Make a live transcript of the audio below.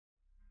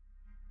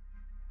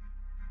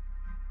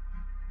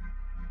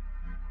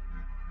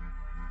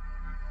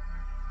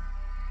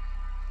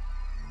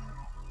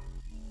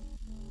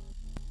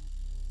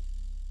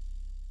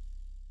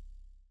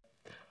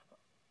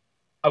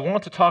I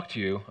want to talk to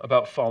you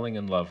about falling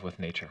in love with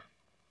nature.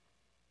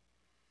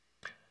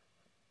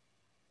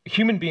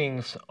 Human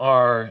beings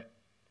are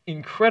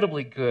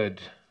incredibly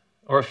good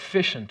or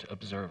efficient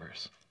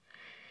observers.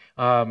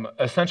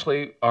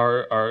 Essentially,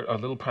 our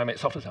little primate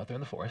self is out there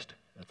in the forest,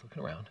 and it's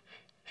looking around,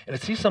 and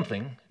it sees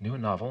something new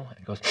and novel, and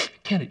it goes,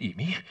 "Can it eat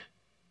me?"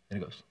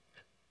 And it goes,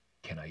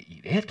 "Can I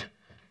eat it?"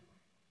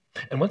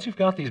 And once you've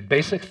got these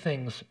basic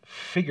things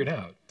figured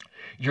out,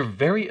 your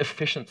very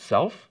efficient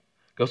self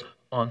goes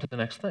on to the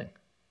next thing.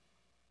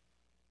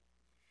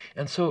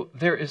 And so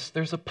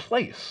there's a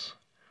place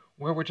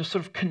where we're just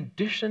sort of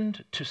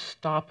conditioned to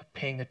stop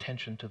paying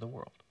attention to the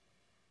world.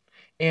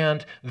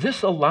 And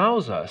this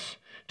allows us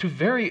to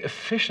very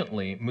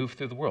efficiently move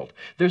through the world.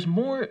 There's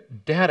more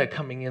data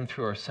coming in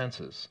through our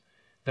senses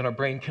than our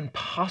brain can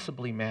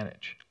possibly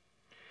manage.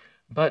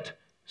 But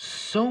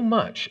so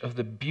much of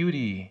the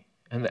beauty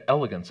and the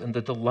elegance and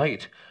the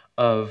delight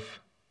of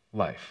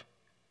life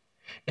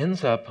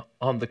ends up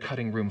on the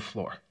cutting room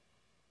floor.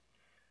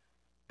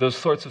 Those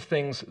sorts of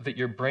things that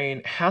your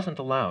brain hasn't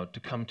allowed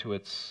to come to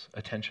its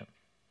attention.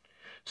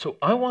 So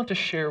I want to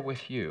share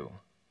with you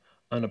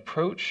an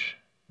approach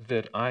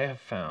that I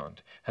have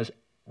found has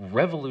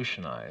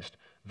revolutionized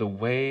the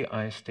way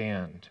I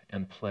stand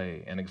and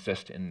play and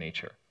exist in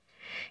nature.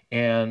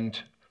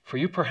 And for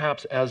you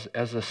perhaps as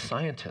a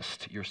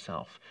scientist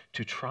yourself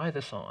to try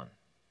this on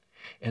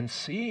and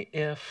see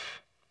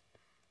if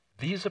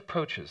these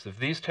approaches, if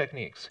these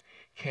techniques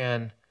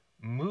can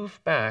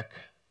move back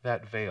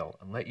that veil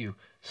and let you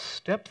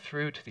step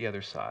through to the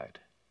other side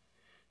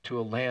to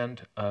a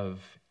land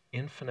of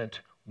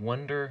infinite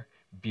wonder,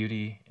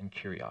 beauty, and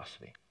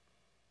curiosity.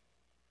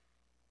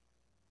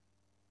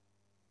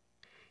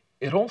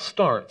 It all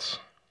starts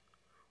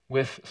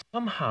with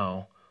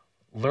somehow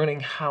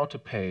learning how to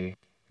pay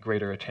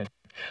greater attention.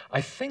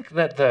 I think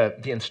that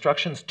the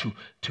instructions to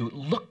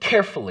look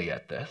carefully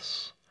at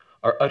this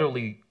are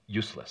utterly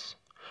useless.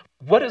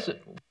 What does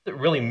it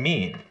really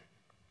mean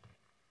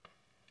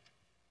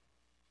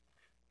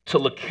to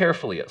look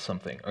carefully at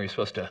something? Are you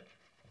supposed to,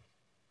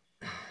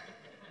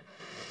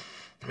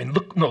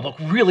 look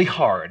really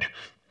hard?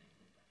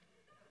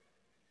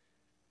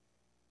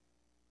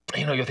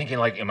 You're thinking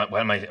like, am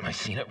I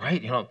seeing it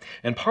right?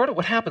 And part of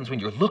what happens when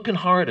you're looking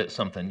hard at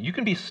something, you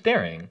can be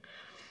staring,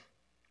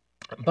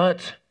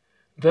 but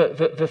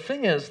the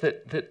thing is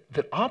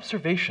that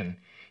observation,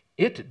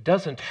 it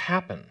doesn't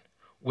happen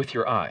with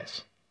your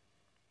eyes.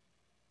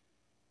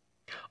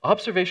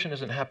 Observation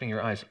isn't happening in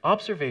your eyes.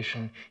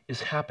 Observation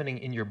is happening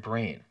in your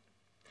brain.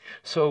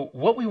 So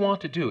what we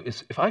want to do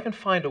is, if I can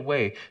find a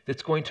way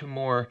that's going to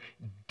more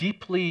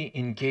deeply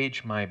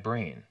engage my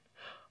brain,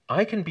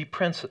 I can be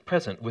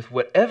present with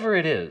whatever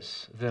it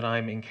is that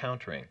I'm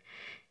encountering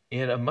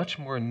in a much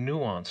more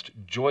nuanced,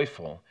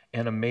 joyful,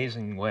 and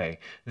amazing way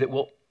that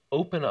will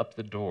open up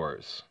the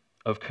doors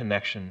of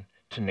connection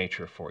to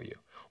nature for you,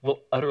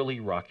 will utterly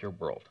rock your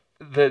world.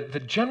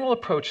 The general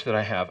approach that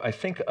I have, I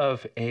think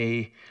of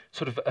a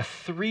sort of a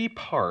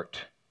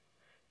 3-part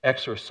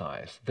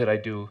exercise that I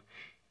do,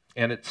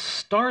 and it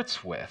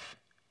starts with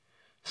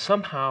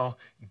somehow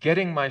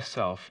getting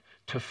myself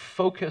to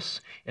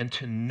focus and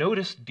to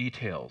notice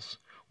details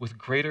with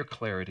greater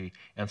clarity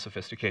and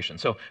sophistication.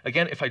 So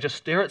again, if I just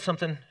stare at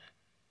something,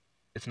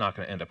 it's not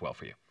going to end up well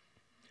for you,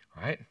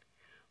 right?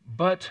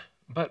 But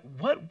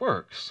what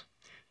works?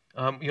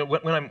 When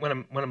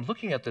I'm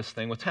looking at this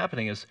thing, what's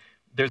happening is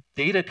there's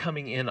data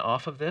coming in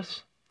off of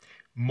this,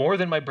 more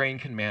than my brain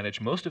can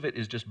manage. Most of it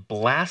is just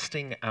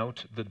blasting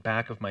out the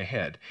back of my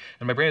head.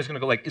 And my brain is going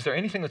to go like, is there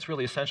anything that's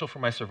really essential for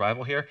my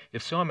survival here?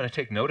 If so, I'm going to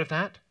take note of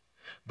that.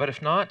 But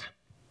if not,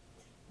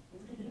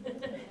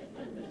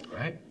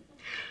 right?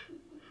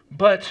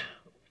 But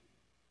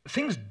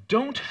things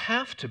don't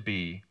have to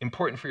be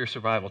important for your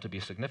survival to be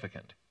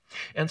significant.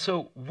 And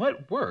so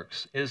what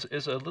works is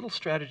a little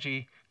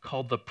strategy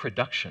called the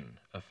production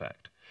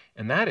effect.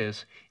 And that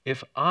is,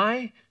 if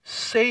I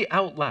say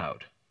out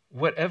loud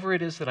whatever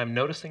it is that I'm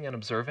noticing and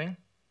observing,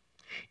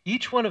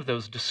 each one of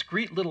those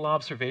discrete little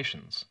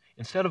observations,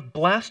 instead of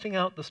blasting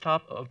out the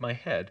top of my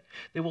head,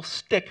 they will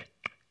stick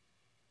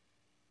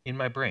in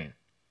my brain.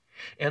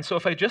 And so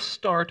if I just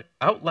start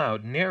out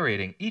loud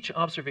narrating each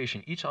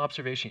observation,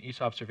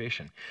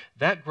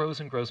 that grows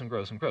and grows and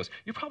grows and grows.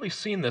 You've probably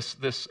seen this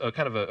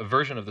kind of a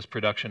version of this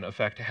production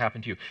effect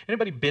happen to you.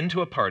 Anybody been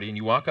to a party and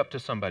you walk up to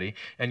somebody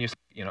and you say,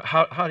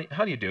 how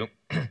do you do?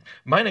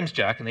 My name's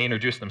Jack, and they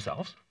introduce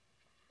themselves.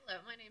 Hello,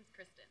 my name's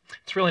Kristen.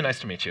 It's really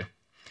nice to meet you.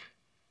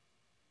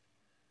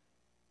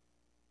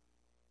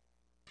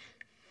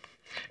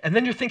 And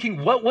then you're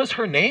thinking, what was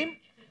her name?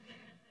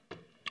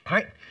 All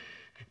right?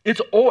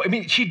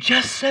 She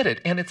just said it,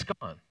 and it's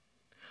gone.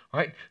 All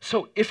right?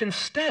 So if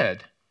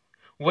instead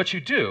what you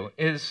do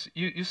is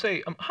you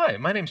say, hi,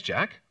 my name's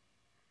Jack.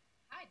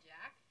 Hi,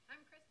 Jack. I'm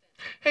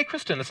Kristen. Hey,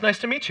 Kristen, it's nice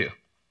to meet you.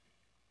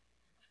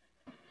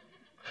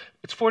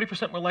 It's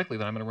 40% more likely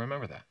that I'm going to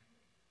remember that.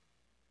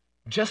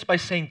 Just by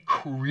saying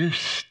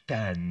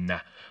Kristen,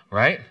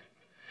 right?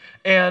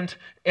 And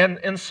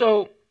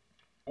so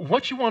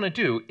what you want to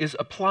do is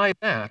apply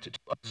that to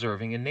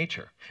observing in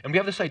nature. And we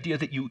have this idea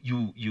that you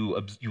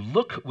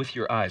look with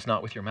your eyes,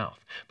 not with your mouth.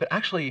 But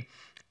actually,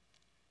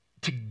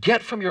 to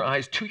get from your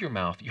eyes to your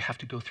mouth, you have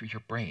to go through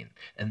your brain.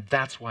 And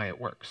that's why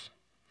it works.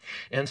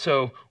 And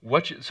so,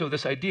 so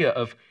this idea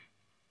of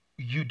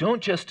you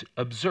don't just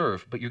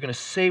observe, but you're going to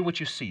say what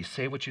you see,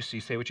 say what you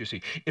see, say what you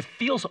see. It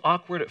feels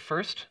awkward at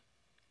first,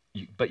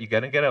 but you're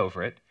going to get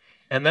over it.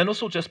 And then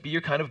this will just be your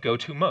kind of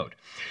go-to mode.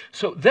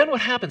 So then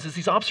what happens is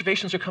these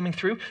observations are coming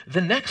through. The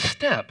next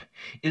step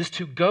is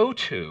to go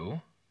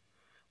to,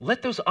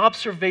 let those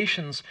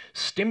observations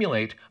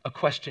stimulate a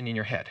question in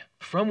your head.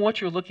 From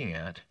what you're looking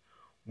at,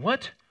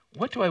 what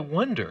do I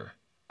wonder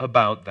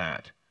about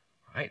that?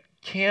 Right?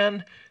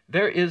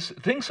 There is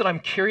things that I'm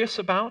curious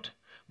about.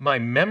 My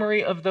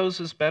memory of those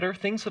is better.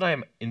 Things that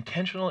I'm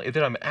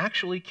that I'm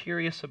actually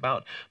curious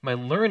about. My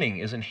learning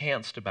is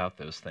enhanced about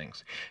those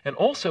things. And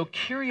also,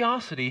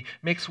 curiosity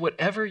makes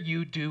whatever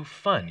you do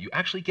fun. You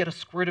actually get a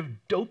squirt of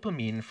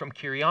dopamine from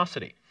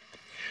curiosity.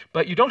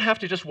 But you don't have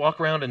to just walk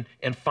around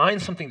and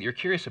find something that you're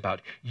curious about.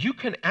 You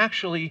can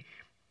actually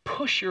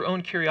push your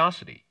own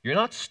curiosity. You're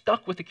not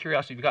stuck with the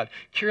curiosity you've got.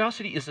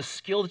 Curiosity is a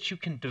skill that you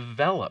can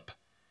develop.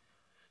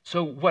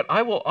 So what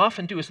I will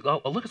often do is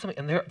I'll look at something,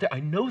 and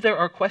I know there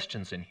are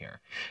questions in here,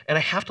 and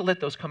I have to let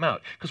those come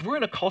out. Because we're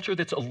in a culture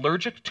that's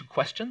allergic to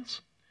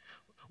questions.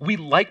 We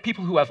like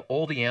people who have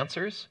all the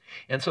answers,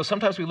 and so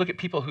sometimes we look at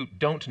people who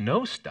don't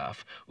know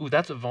stuff. Ooh,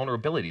 that's a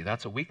vulnerability,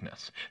 that's a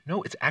weakness.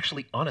 No, it's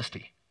actually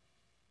honesty.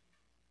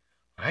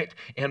 Right?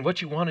 And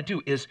what you want to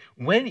do is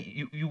when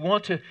you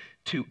want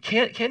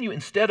can you,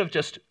 instead of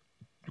just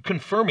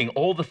confirming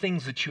all the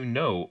things that you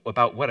know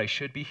about what I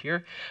should be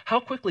here, how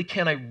quickly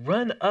can I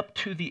run up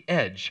to the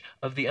edge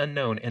of the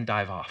unknown and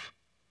dive off?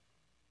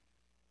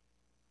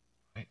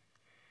 Right?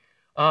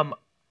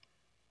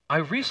 I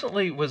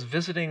recently was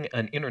visiting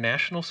an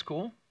international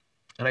school,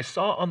 and I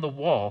saw on the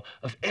wall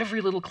of every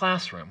little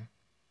classroom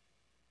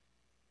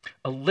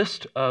a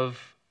list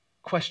of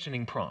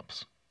questioning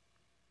prompts.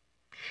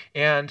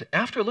 And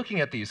after looking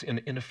at these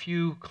in a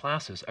few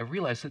classes, I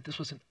realized that this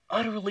was an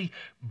utterly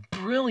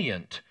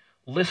brilliant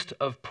list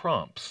of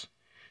prompts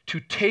to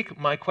take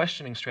my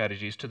questioning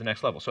strategies to the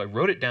next level. So I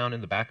wrote it down in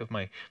the back of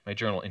my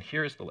journal, and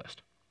here is the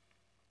list.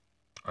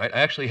 All right, I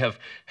actually have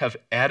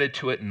added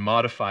to it and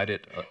modified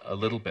it a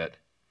little bit.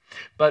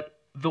 But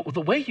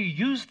the way you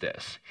use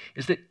this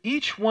is that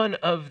each one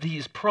of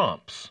these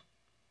prompts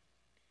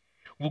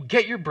will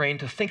get your brain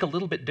to think a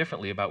little bit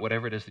differently about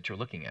whatever it is that you're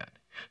looking at.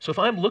 So if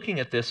I'm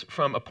looking at this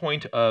from a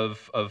point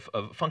of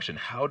function,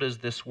 how does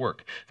this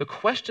work? The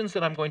questions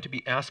that I'm going to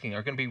be asking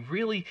are going to be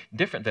really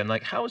different than,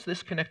 like, how is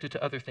this connected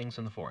to other things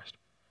in the forest?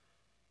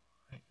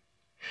 Right?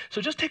 So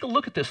just take a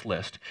look at this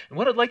list, and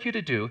what I'd like you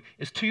to do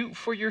is to,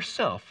 for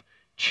yourself,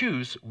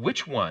 choose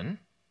which one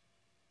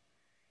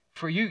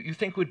for you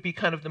think would be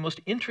kind of the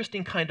most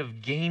interesting kind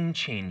of game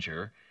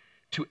changer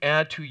to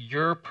add to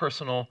your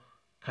personal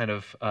kind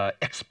of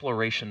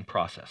exploration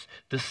process.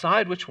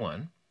 Decide which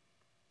one.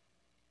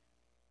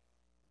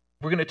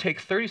 We're going to take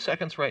 30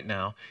 seconds right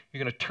now.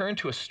 You're going to turn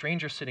to a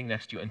stranger sitting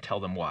next to you and tell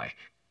them why.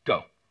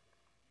 Go.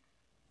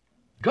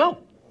 Go.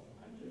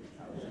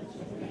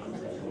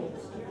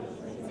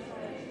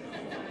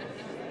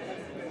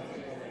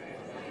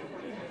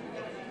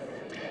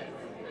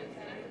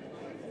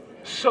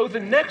 So the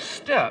next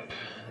step,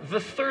 the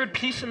third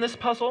piece in this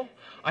puzzle,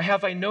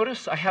 I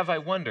notice, I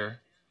wonder,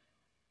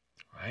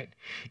 right,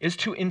 is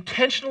to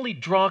intentionally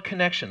draw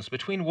connections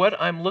between what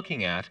I'm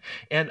looking at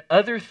and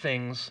other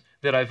things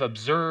that I've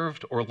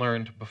observed or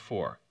learned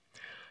before.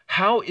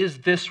 How is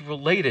this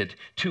related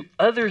to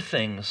other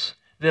things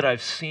that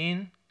I've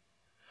seen,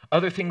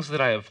 other things that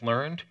I have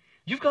learned?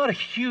 You've got a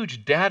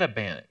huge data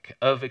bank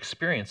of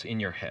experience in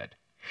your head,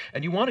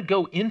 and you want to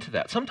go into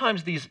that.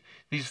 Sometimes these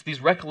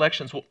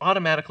recollections will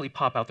automatically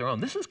pop out their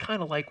own. This is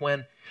kind of like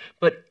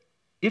but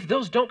if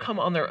those don't come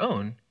on their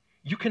own,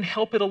 you can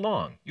help it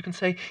along. You can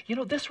say,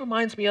 this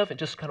reminds me of, and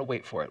just kind of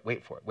wait for it,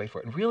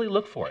 and really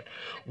look for it.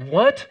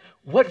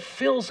 What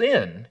fills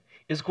in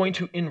is going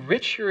to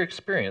enrich your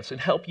experience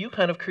and help you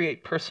kind of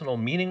create personal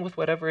meaning with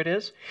whatever it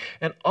is,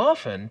 and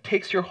often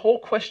takes your whole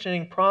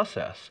questioning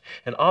process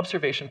and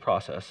observation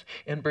process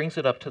and brings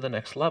it up to the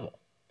next level.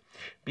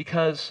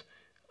 Because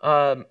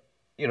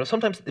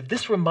sometimes if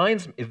this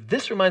reminds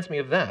me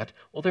of that,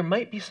 well, there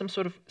might be some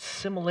sort of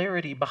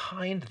similarity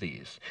behind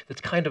these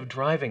that's kind of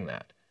driving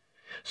that.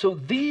 So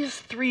these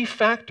three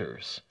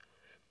factors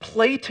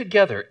play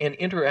together and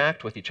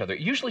interact with each other.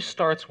 It usually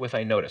starts with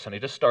I notice, and I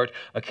just start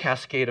a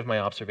cascade of my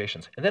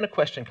observations. And then a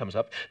question comes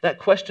up. That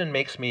question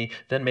makes me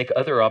then make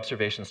other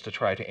observations to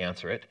try to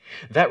answer it.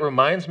 That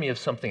reminds me of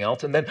something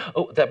else, and then,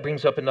 that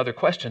brings up another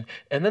question.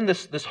 And then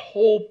this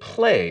whole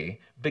play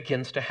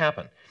begins to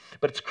happen.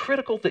 But it's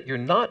critical that you're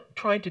not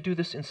trying to do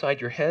this inside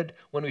your head.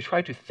 When we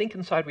try to think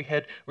inside our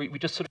head, we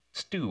just sort of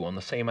stew on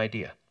the same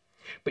idea.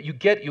 But you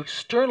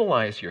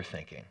externalize your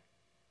thinking,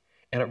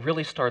 and it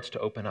really starts to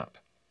open up.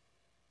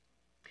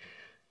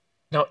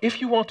 Now,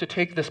 if you want to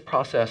take this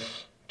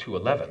process to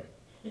 11,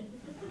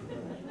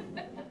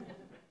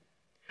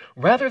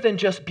 Rather than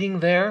just being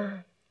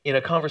there in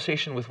a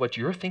conversation with what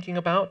you're thinking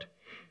about,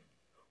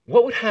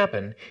 what would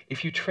happen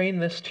if you train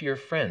this to your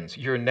friends,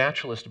 your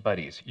naturalist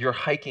buddies, your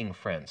hiking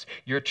friends,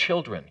 your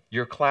children,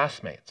 your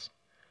classmates?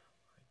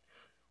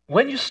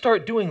 When you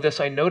start doing this,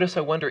 I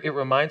wonder, it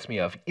reminds me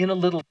of, in a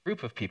little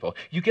group of people,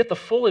 you get the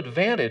full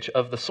advantage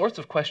of the sorts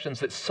of questions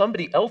that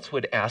somebody else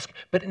would ask,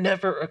 but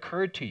never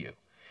occurred to you.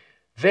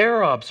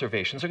 Their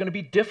observations are going to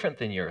be different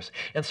than yours.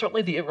 And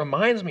certainly the it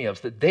reminds me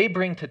of that they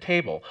bring to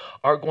table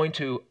are going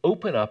to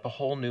open up a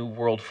whole new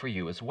world for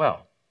you as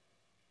well.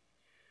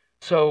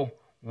 So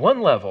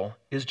one level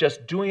is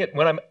just doing it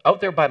when I'm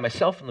out there by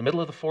myself in the middle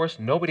of the forest,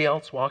 nobody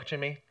else watching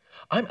me.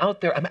 I'm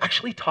out there, I'm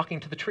actually talking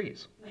to the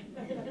trees.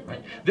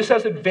 Right? This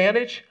has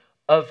advantage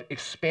of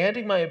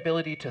expanding my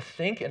ability to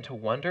think and to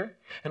wonder.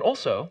 And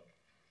also,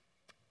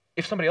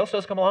 if somebody else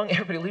does come along,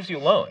 everybody leaves you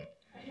alone.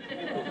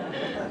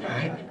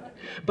 Right?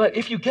 But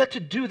if you get to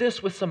do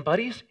this with some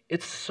buddies,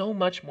 it's so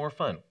much more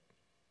fun.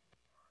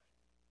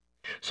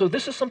 So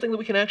this is something that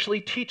we can actually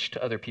teach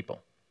to other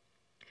people.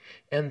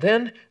 And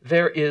then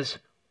there is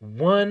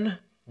one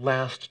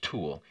last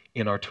tool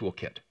in our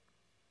toolkit.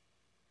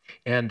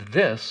 And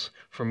this,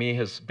 for me,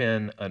 has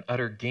been an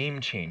utter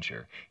game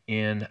changer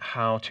in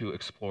how to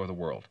explore the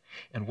world.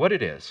 And what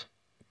it is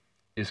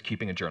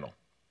keeping a journal.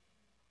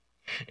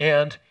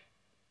 And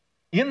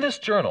in this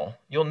journal,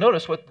 you'll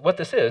notice what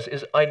this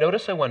is I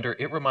wonder,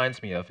 it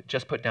reminds me of,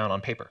 just put down on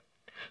paper.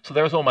 So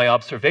there's all my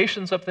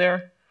observations up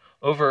there.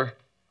 Over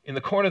in the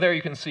corner there,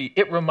 you can see,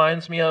 it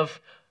reminds me of,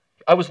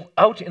 I was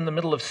out in the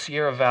middle of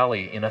Sierra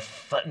Valley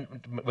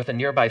with a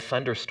nearby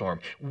thunderstorm.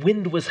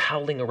 Wind was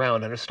howling around,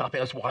 and I was stopping.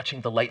 I was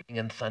watching the lightning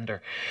and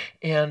thunder.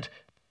 And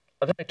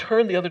then I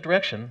turned the other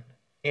direction,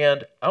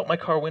 and out my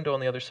car window on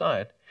the other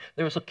side,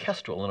 there was a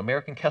kestrel, an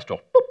American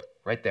kestrel, boop,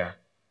 right there.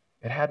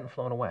 It hadn't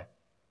flown away.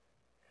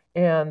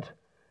 And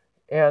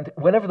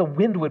whenever the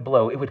wind would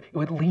blow, it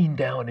would lean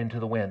down into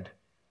the wind.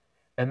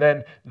 And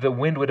then the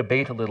wind would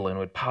abate a little and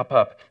would pop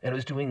up, and it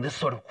was doing this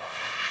sort of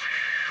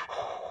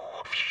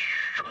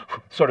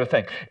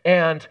thing.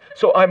 And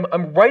so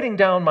I'm writing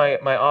down my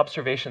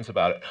observations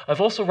about it. I'm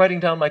also writing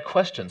down my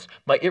questions.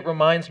 It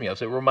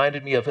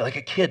reminded me of like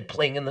a kid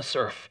playing in the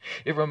surf.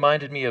 It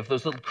reminded me of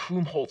those little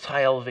Krumholtz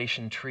high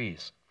elevation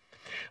trees.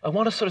 I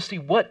want to sort of see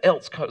what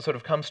else sort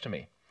of comes to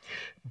me.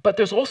 But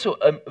there's also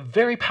a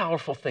very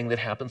powerful thing that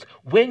happens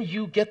when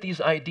you get these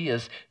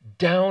ideas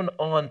down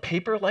on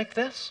paper like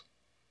this.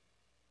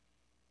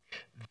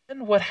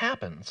 Then what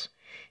happens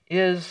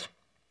is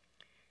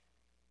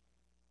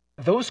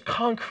those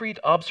concrete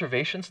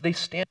observations, they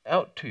stand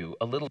out to you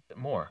a little bit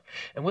more.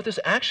 And what this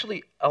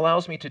actually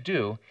allows me to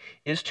do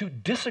is to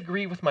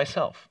disagree with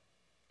myself.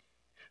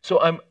 So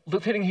I'm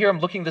sitting here, I'm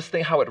looking at this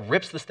thing, how it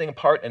rips this thing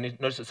apart, and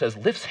notice it says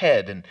lifts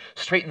head and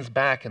straightens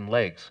back and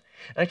legs.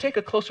 And I take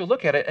a closer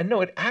look at it, and no,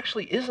 it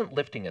actually isn't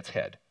lifting its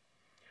head.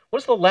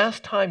 When's the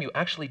last time you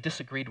actually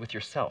disagreed with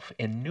yourself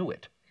and knew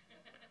it?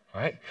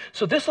 Right?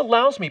 So this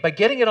allows me, by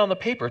getting it on the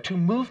paper, to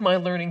move my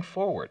learning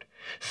forward.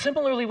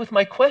 Similarly with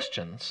my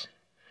questions,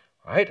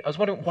 right? I was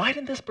wondering, why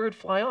didn't this bird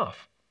fly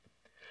off?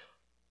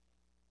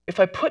 If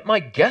I put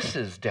my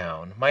guesses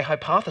down, my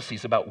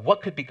hypotheses about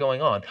what could be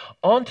going on,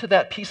 onto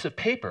that piece of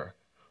paper,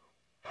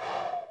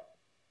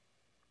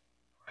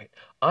 right,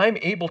 I'm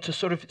able to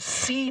sort of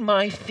see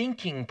my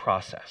thinking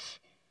process.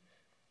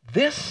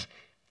 This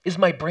is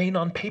my brain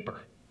on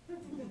paper,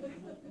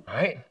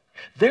 right?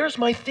 There's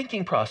my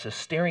thinking process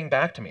staring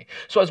back to me.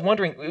 So I was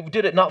wondering,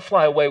 did it not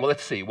fly away? Well,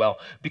 let's see. Well,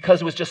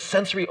 because it was just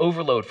sensory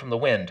overload from the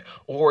wind,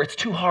 or it's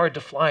too hard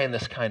to fly in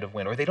this kind of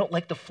wind, or they don't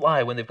like to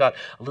fly when they've got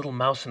a little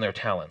mouse in their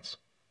talons.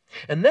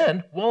 And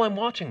then, while I'm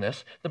watching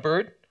this, the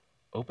bird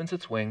opens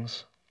its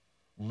wings,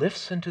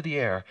 lifts into the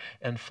air,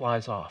 and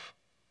flies off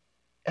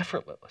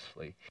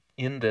effortlessly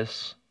in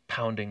this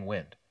pounding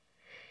wind.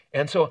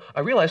 And so I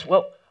realized,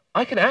 well,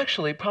 I can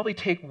actually probably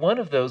take one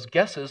of those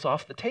guesses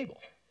off the table.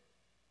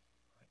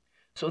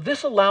 So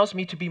this allows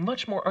me to be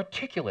much more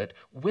articulate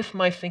with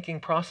my thinking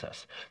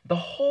process. The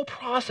whole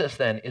process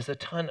then is a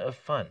ton of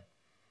fun.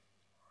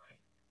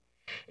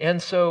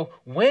 And so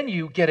when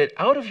you get it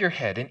out of your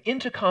head and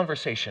into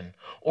conversation,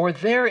 or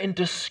there in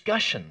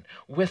discussion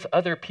with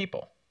other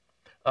people,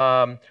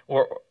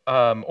 or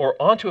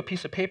onto a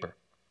piece of paper,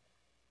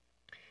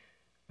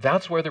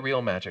 that's where the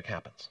real magic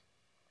happens.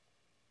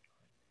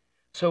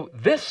 So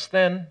this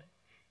then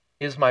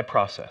is my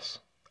process.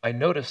 I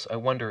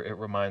wonder, it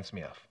reminds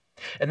me of.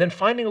 And then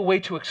finding a way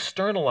to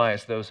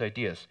externalize those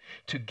ideas,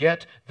 to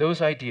get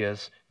those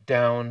ideas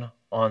down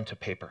onto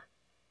paper.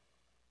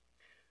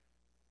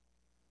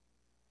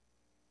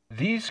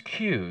 These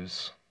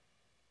cues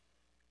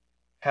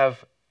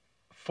have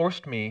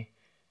forced me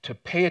to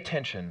pay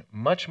attention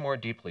much more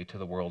deeply to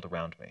the world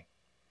around me.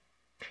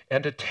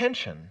 And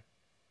attention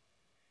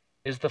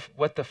is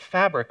what the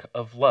fabric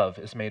of love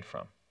is made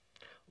from.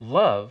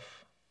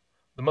 Love,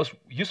 the most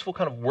useful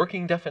kind of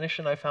working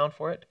definition I found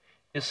for it,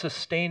 is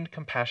sustained,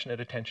 compassionate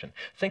attention.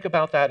 Think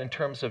about that in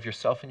terms of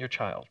yourself and your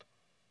child.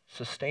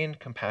 Sustained,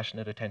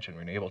 compassionate attention,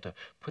 when you're able to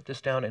put this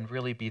down and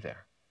really be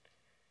there.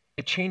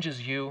 It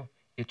changes you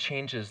it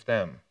changes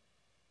them.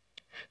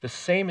 The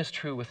same is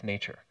true with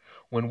nature.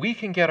 When we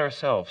can get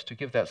ourselves to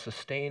give that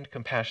sustained,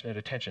 compassionate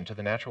attention to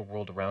the natural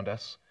world around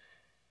us,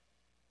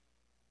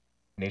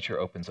 nature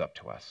opens up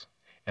to us,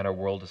 and our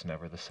world is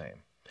never the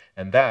same.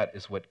 And that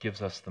is what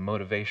gives us the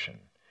motivation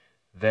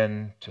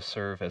then to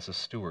serve as a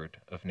steward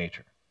of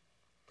nature.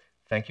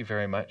 Thank you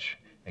very much,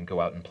 and go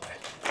out and play.